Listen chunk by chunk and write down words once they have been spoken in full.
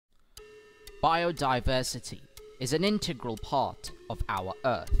Biodiversity is an integral part of our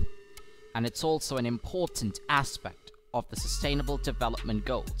Earth, and it's also an important aspect of the Sustainable Development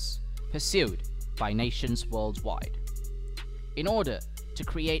Goals pursued by nations worldwide. In order to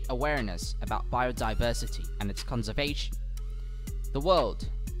create awareness about biodiversity and its conservation, the world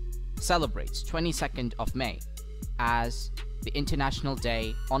celebrates 22nd of May as the International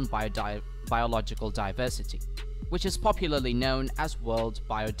Day on Biological Diversity, which is popularly known as World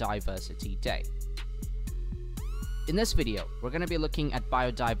Biodiversity Day. In this video, we're going to be looking at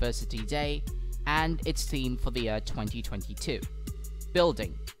Biodiversity Day and its theme for the year 2022,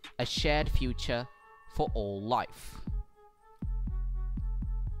 Building a Shared Future for All Life.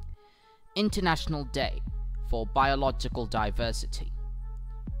 International Day for Biological Diversity.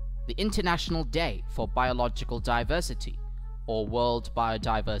 The International Day for Biological Diversity, or World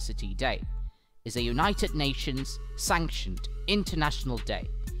Biodiversity Day, is a United Nations sanctioned international day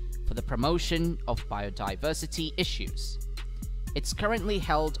for the promotion of biodiversity issues. It's currently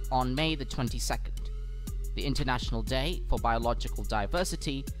held on May the 22nd. The International Day for Biological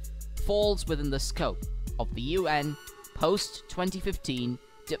Diversity falls within the scope of the UN post-2015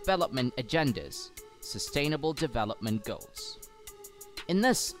 Development Agenda's Sustainable Development Goals. In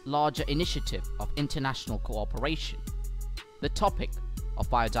this larger initiative of international cooperation, the topic of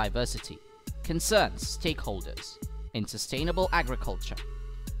biodiversity concerns stakeholders in sustainable agriculture,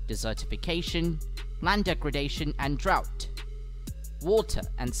 desertification, land degradation and drought, water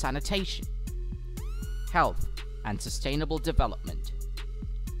and sanitation, health and sustainable development,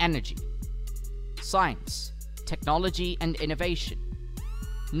 energy, science, technology and innovation,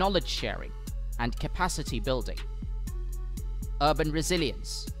 knowledge sharing and capacity building, urban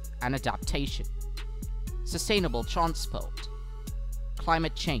resilience and adaptation, sustainable transport,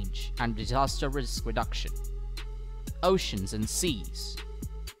 climate change and disaster risk reduction, oceans and seas,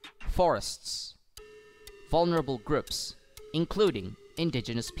 forests, vulnerable groups, including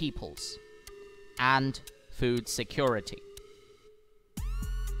indigenous peoples, and food security.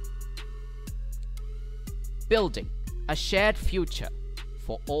 Building a shared future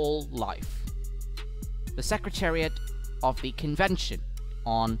for all life. The Secretariat of the Convention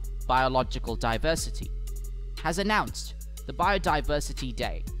on Biological Diversity has announced the Biodiversity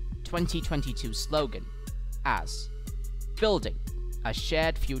Day 2022 slogan as Building a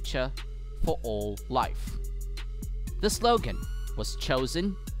Shared Future for All Life. The slogan was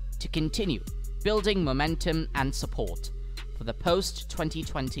chosen to continue building momentum and support for the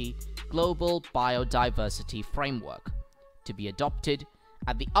post-2020 Global Biodiversity Framework to be adopted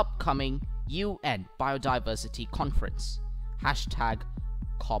at the upcoming UN Biodiversity Conference,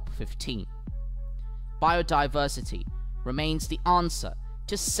 #COP15. Biodiversity remains the answer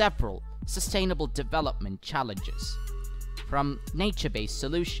to several sustainable development challenges, from nature-based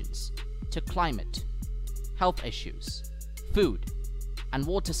solutions to climate, health issues, food and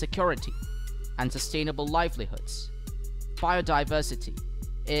water security, and sustainable livelihoods. Biodiversity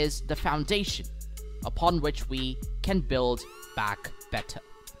is the foundation upon which we can build back better.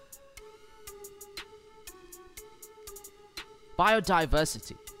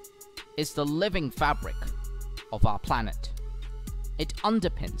 Biodiversity is the living fabric of our planet. It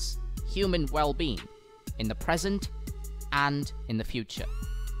underpins human well-being in the present and in the future,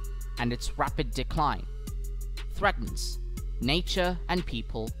 and its rapid decline threatens nature and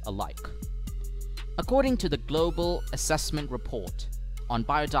people alike. According to the Global Assessment Report on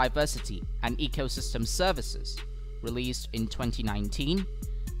Biodiversity and Ecosystem Services, released in 2019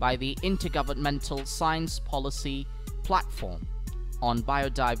 by the Intergovernmental Science Policy Platform on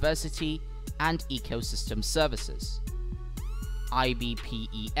Biodiversity and Ecosystem Services,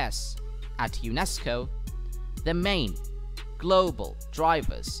 IBPES, at UNESCO, the main global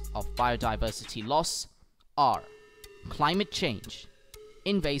drivers of biodiversity loss are climate change,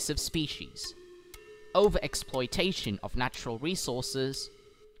 invasive species, overexploitation of natural resources,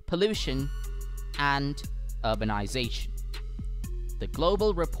 pollution, and urbanization. The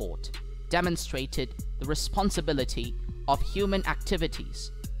global report demonstrated the responsibility of human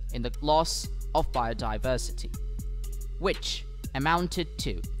activities in the loss of biodiversity, which amounted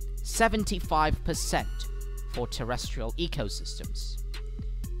to 75% for terrestrial ecosystems.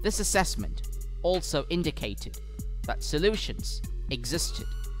 This assessment also indicated that solutions existed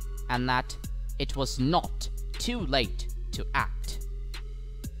and that it was not too late to act.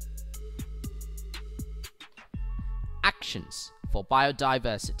 Actions for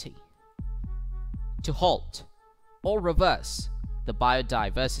biodiversity. To halt or reverse the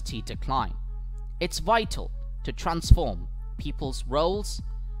biodiversity decline, it's vital to transform people's roles,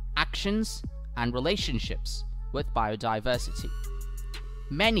 actions, and relationships with biodiversity.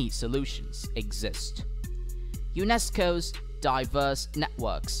 many solutions exist. UNESCO's diverse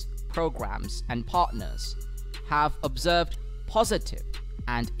networks, programs, and partners have observed positive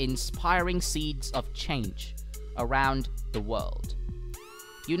and inspiring seeds of change around the world.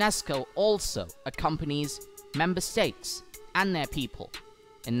 UNESCO also accompanies member states and their people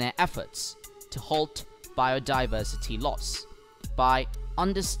in their efforts to halt biodiversity loss by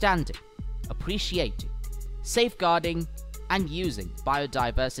understanding, appreciating, safeguarding, and using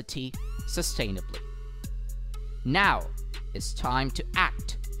biodiversity sustainably. Now is time to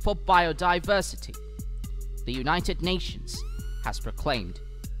act for biodiversity. The United Nations has proclaimed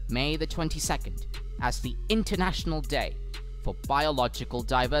May the 22nd as the International Day for Biological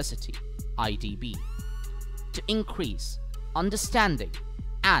Diversity, IDB, to increase understanding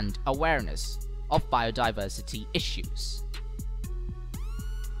and awareness of biodiversity issues.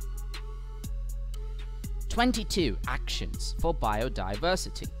 22 actions for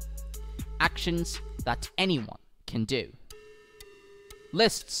biodiversity. Actions that anyone can do.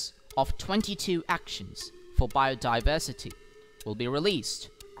 Lists of 22 actions for biodiversity will be released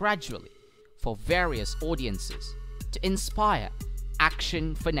gradually for various audiences to inspire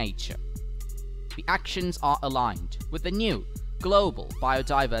action for nature. The actions are aligned with the new Global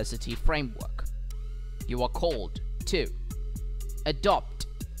Biodiversity Framework. You are called to adopt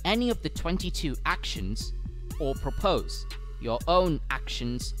any of the 22 actions or propose your own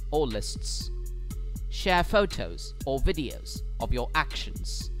actions or lists. Share photos or videos of your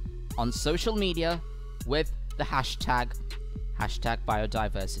actions on social media with the hashtag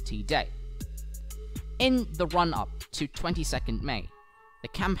Biodiversity Day. In the run-up to 22nd May, the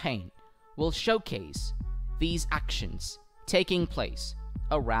campaign will showcase these actions taking place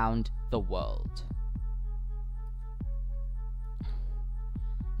around the world.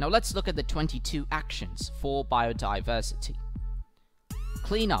 Now let's look at the 22 actions for biodiversity.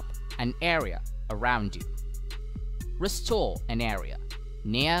 Clean up an area around you. Restore an area,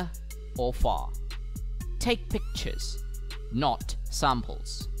 near or far. Take pictures, not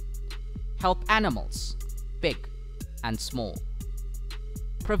samples. Help animals, big and small.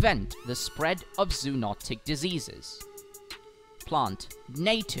 Prevent the spread of zoonotic diseases. Plant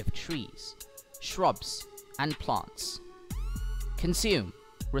native trees, shrubs, and plants. Consume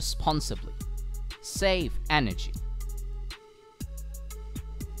responsibly. Save energy.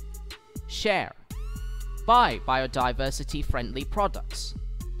 Share. Buy biodiversity-friendly products.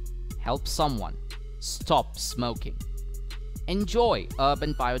 Help someone stop smoking. Enjoy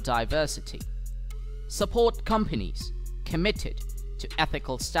urban biodiversity. Support companies committed to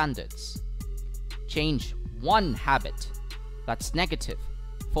ethical standards. Change one habit that's negative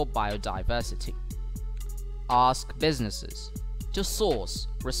for biodiversity. Ask businesses to source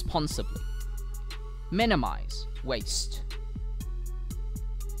responsibly. Minimize waste.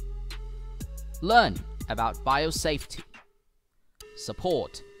 Learn about biosafety.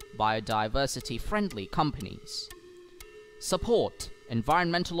 Support biodiversity-friendly companies. Support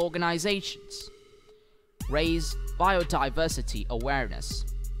environmental organizations. Raise biodiversity awareness.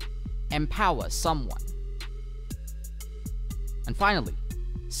 Empower someone. And finally,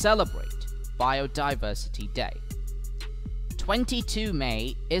 celebrate Biodiversity Day. 22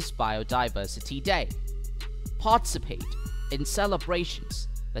 May is Biodiversity Day. Participate in celebrations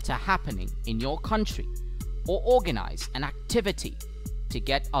that are happening in your country or organize an activity to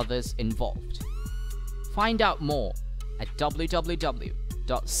get others involved. Find out more at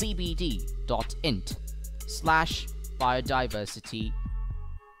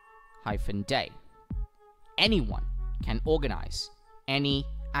www.cbd.int/biodiversity-day. Anyone can organize any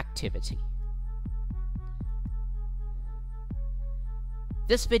activity.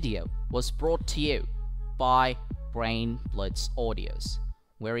 This video was brought to you by Brain Blitz Audios.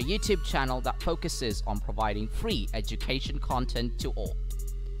 We're a YouTube channel that focuses on providing free education content to all,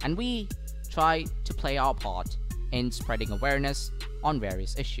 and we try to play our part in spreading awareness on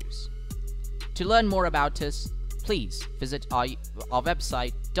various issues. To learn more about us, please visit our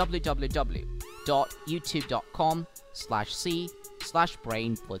website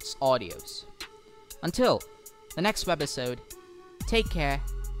www.youtube.com/c/brainblitzaudios. Until the next webisode, take care,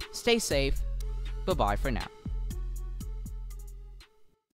 stay safe, bye-bye for now.